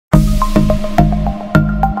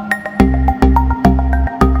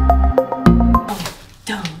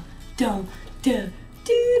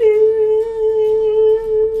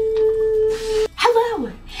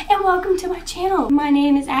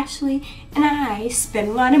Ashley, and I spent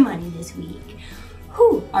a lot of money this week.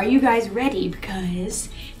 Whew, are you guys ready? Because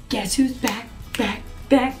guess who's back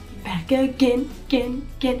again.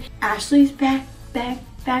 Ashley's back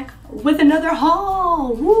with another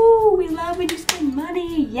haul. Woo, we love when you spend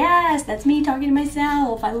money. Yes, that's me talking to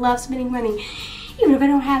myself. I love spending money, even if I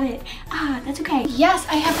don't have it. That's okay. Yes,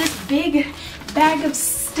 I have this big bag of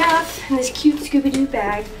stuff and this cute Scooby-Doo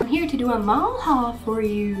bag. I'm here to do a mall haul for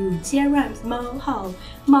you. See how it rhymes? Mall haul,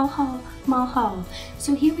 mall haul, mall haul.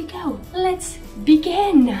 So here we go. Let's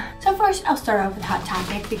begin. So first, I'll start off with Hot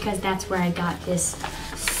Topic because that's where I got this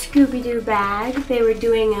Scooby-Doo bag. They were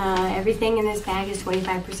doing everything in this bag is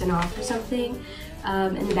 25% off or something.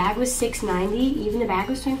 And the bag was $6.90. Even the bag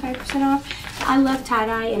was 25% off. I love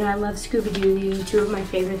tie-dye and I love Scooby-Doo. These are two of my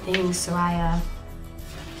favorite things. So I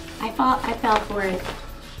fell for it.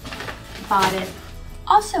 Bought it.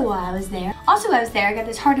 Also while I was there, I got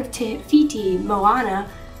this Heart of Te Fiti Moana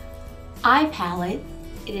eye palette.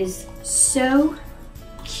 It is so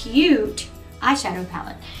cute. Eyeshadow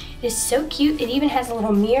palette. It is so cute. It even has a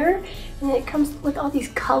little mirror and then it comes with all these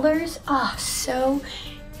colors. Oh, so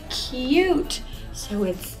cute. So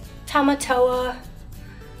it's Tamatoa,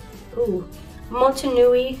 ooh,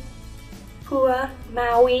 Motunui, Pua,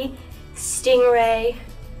 Maui, Stingray,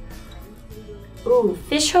 ooh,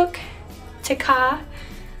 Fishhook, Taka,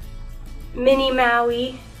 Mini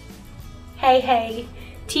Maui, Hey,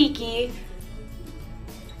 Tiki,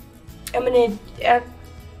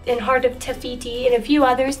 and Heart of Te Fiti, and a few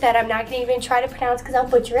others that I'm not gonna even try to pronounce because I'll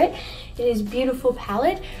butcher it. It is a beautiful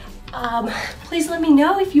palette. Please let me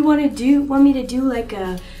know if you want me to do like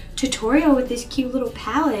a tutorial with this cute little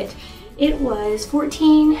palette. It was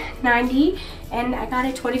 $14.90 and I got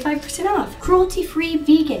it 25% off. Cruelty-free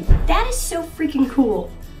vegan. That is so freaking cool.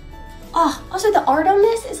 Oh, also the art on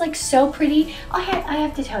this is like so pretty. I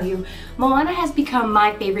have to tell you, Moana has become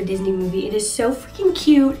my favorite Disney movie. It is so freaking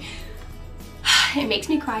cute. It makes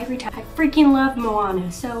me cry every time. I freaking love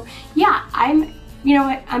Moana. So yeah, you know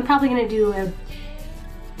what? I'm probably gonna do a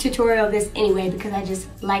tutorial of this anyway because I just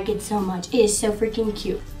like it so much. It is so freaking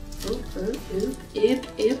cute.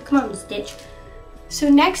 Oop, come on, Stitch. So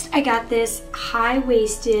next I got this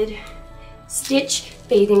high-waisted Stitch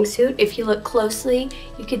bathing suit. If you look closely,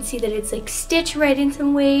 you can see that it's like Stitch right in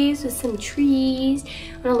some waves with some trees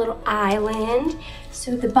on a little island.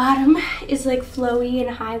 So the bottom is like flowy and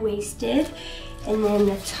high-waisted, and then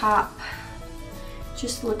the top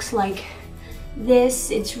just looks like this.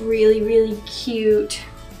 It's really, really cute.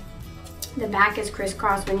 The back is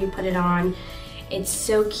crisscrossed when you put it on. It's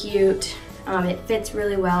so cute. It fits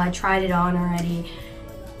really well. I tried it on already.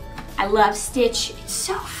 I love Stitch. It's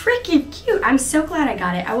so freaking cute. I'm so glad I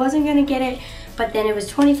got it. I wasn't gonna get it, but then it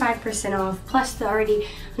was 25% off, plus already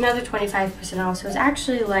another 25% off. So it's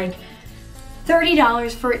actually like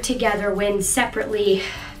 $30 for it together when separately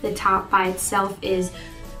the top by itself is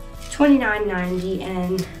 $29.90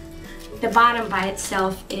 and the bottom by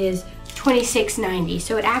itself is $26.90.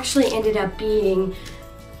 So it actually ended up being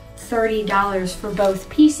 $30 for both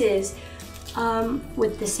pieces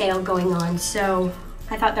with the sale going on. So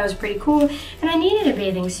I thought that was pretty cool, and I needed a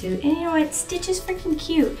bathing suit, and you know what, Stitch is freaking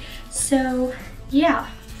cute. So yeah,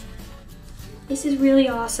 this is really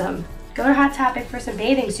awesome. Go to Hot Topic for some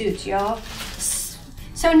bathing suits, y'all.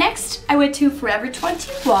 So next I went to Forever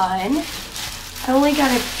 21. I only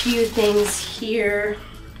got a few things here,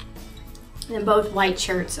 and both white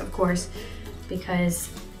shirts, of course, because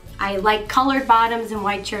I like colored bottoms and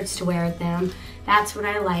white shirts to wear with them. That's what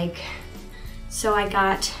I like. So I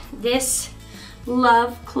got this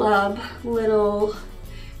Love Club little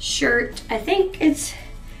shirt. I think it's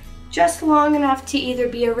just long enough to either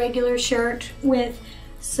be a regular shirt with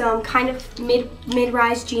some kind of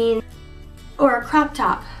mid-rise jeans or a crop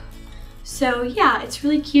top. So yeah, it's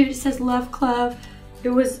really cute. It says Love Club. It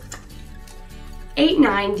was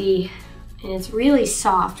 $8.90 and it's really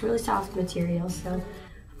soft material. So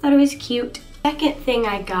I thought it was cute. Second thing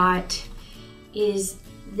I got is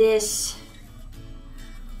this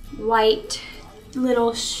white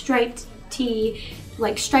little striped tee,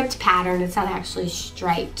 like striped pattern. It's not actually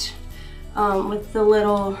striped, with the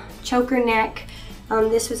little choker neck.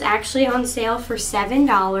 This was actually on sale for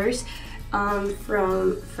 $7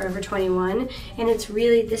 from Forever 21, and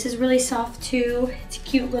this is really soft too. It's a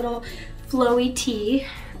cute little flowy tee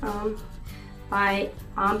by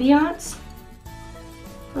Ambiance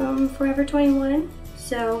from Forever 21.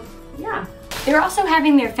 So yeah, they're also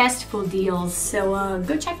having their festival deals, so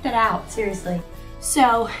go check that out, seriously.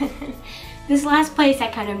 So this last place I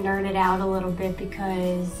kind of nerded out a little bit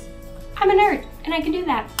because I'm a nerd and I can do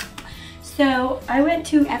that. So I went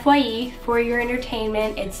to FYE, For Your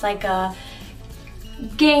Entertainment. It's like a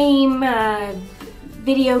game,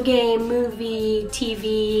 video game, movie,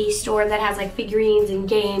 TV store that has like figurines and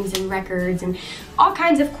games and records and all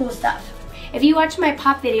kinds of cool stuff. If you watch my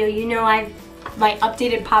pop video, you know my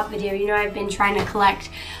updated pop video, you know I've been trying to collect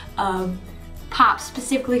pops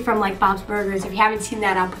specifically from like Bob's Burgers. If you haven't seen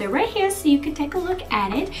that, I'll put it right here so you can take a look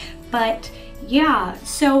at it. But yeah,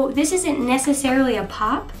 so this isn't necessarily a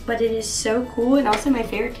pop, but it is so cool and also my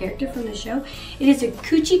favorite character from the show. It is a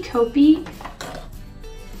Coochie Kopi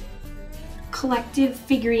collective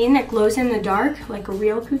figurine that glows in the dark like a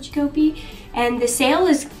real Coochie Kopi, and the sale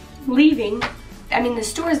is leaving. I mean, the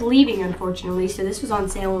store is leaving, unfortunately, so this was on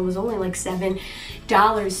sale. It was only like $7,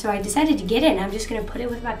 so I decided to get it, and I'm just gonna put it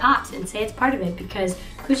with my pops and say it's part of it because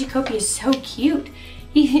Coochie Kopi is so cute.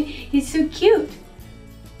 He's so cute.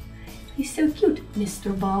 He's so cute,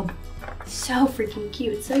 Mr. Bob. So freaking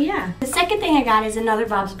cute. So yeah. The second thing I got is another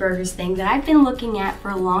Bob's Burgers thing that I've been looking at for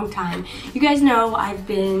a long time. You guys know I've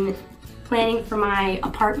been planning for my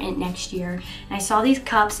apartment next year, and I saw these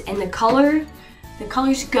cups and the colors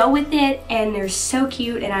go with it, and they're so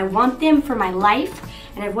cute, and I want them for my life,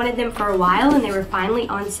 and I've wanted them for a while, and they were finally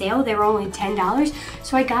on sale. They were only $10,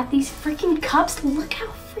 so I got these freaking cups. Look how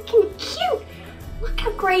freaking cute. Look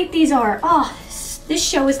how great these are. Oh, this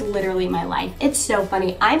show is literally my life. It's so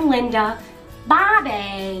funny. I'm Linda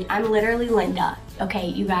Bobby. I'm literally Linda. Okay,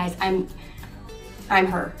 you guys, I'm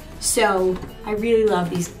her. So I really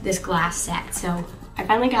love this glass set. So I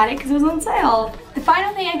finally got it because it was on sale. The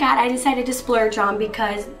final thing I got, I decided to splurge on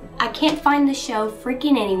because I can't find the show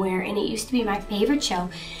freaking anywhere, and it used to be my favorite show,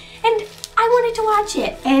 and I wanted to watch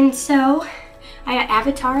it. And so I got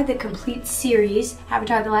Avatar, the complete series,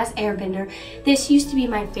 Avatar: The Last Airbender. This used to be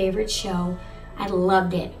my favorite show. I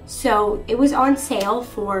loved it. So it was on sale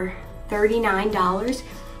for $39.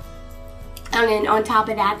 And then on top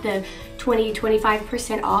of that, the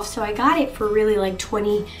 25% off. So I got it for really like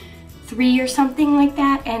 $23 or something like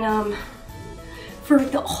that. And for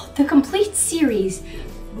the complete series,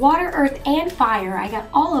 Water, Earth, and Fire, I got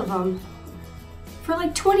all of them for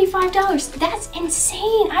like $25. That's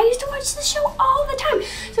insane. I used to watch the show all the time.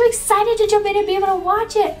 So excited to jump in and be able to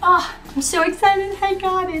watch it. Oh, I'm so excited I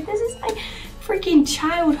got it. This is my freaking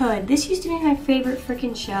childhood. This used to be my favorite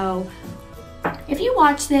freaking show. If you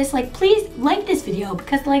watch this, like, please like this video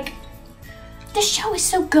because like the show is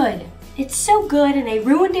so good. It's so good, and they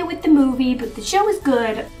ruined it with the movie, but the show is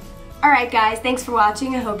good. Alright guys, thanks for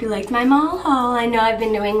watching. I hope you liked my mall haul. I know I've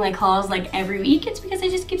been doing like hauls like every week. It's because I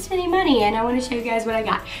just keep spending money and I want to show you guys what I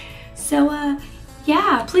got. So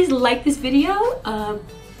yeah, please like this video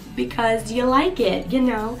because you like it, you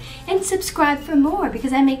know, and subscribe for more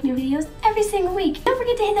because I make new videos every single week. Don't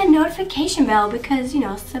forget to hit that notification bell because, you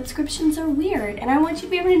know, subscriptions are weird and I want you to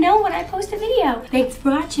be able to know when I post a video. Thanks for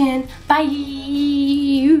watching. Bye.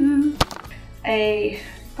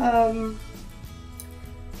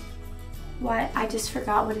 What? I just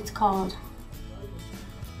forgot what it's called.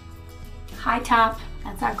 High top.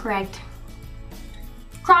 That's not correct.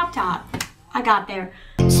 Crop top. I got there.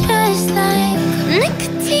 Just like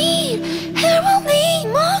nicotine,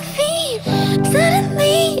 heroin, morphine.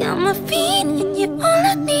 Suddenly I'm a fiend and you're all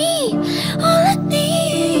I need.